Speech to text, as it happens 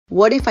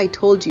What if I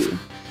told you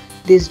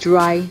this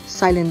dry,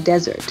 silent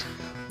desert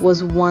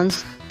was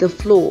once the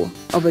floor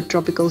of a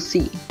tropical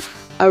sea?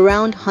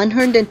 Around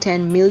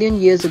 110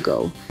 million years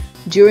ago,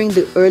 during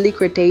the early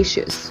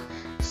Cretaceous,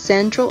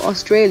 Central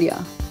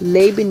Australia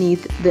lay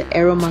beneath the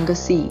Eromanga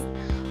Sea,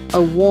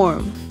 a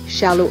warm,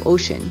 shallow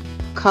ocean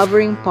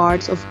covering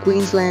parts of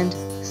Queensland,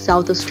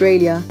 South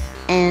Australia,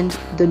 and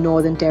the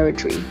Northern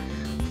Territory.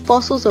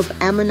 Fossils of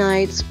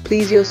ammonites,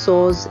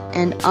 plesiosaurs,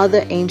 and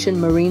other ancient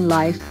marine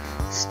life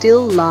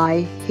still lie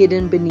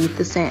hidden beneath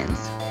the sands.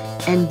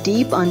 And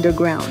deep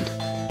underground,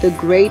 the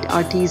Great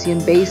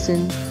Artesian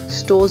Basin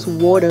stores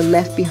water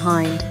left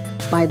behind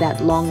by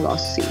that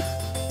long-lost sea.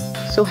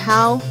 So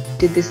how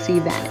did this sea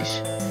vanish?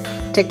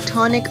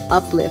 Tectonic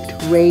uplift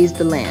raised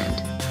the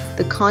land.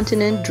 The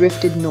continent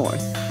drifted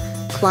north.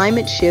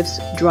 Climate shifts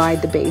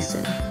dried the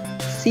basin.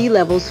 Sea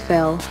levels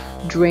fell,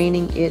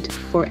 draining it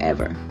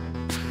forever.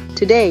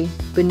 Today,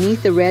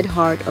 beneath the red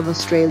heart of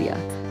Australia,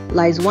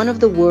 lies one of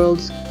the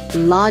world's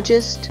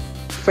largest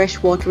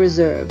freshwater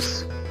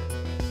reserves,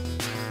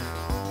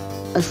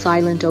 a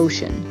silent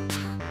ocean,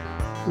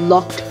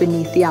 locked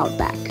beneath the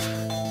outback.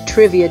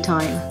 Trivia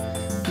time.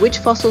 Which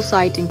fossil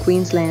site in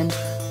Queensland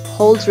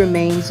holds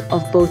remains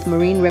of both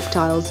marine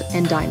reptiles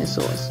and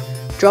dinosaurs?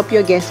 Drop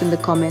your guess in the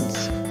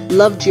comments.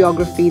 Love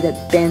geography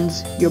that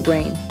bends your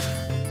brain.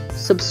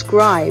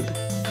 Subscribe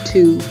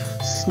to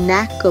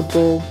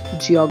Snackable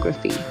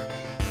Geography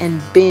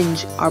and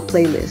binge our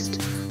playlist,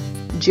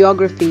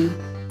 Geography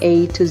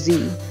A to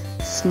Z,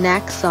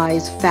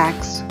 snack-size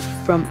facts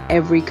from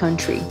every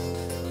country.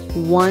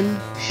 One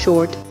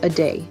short a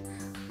day.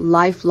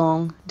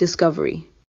 Lifelong discovery.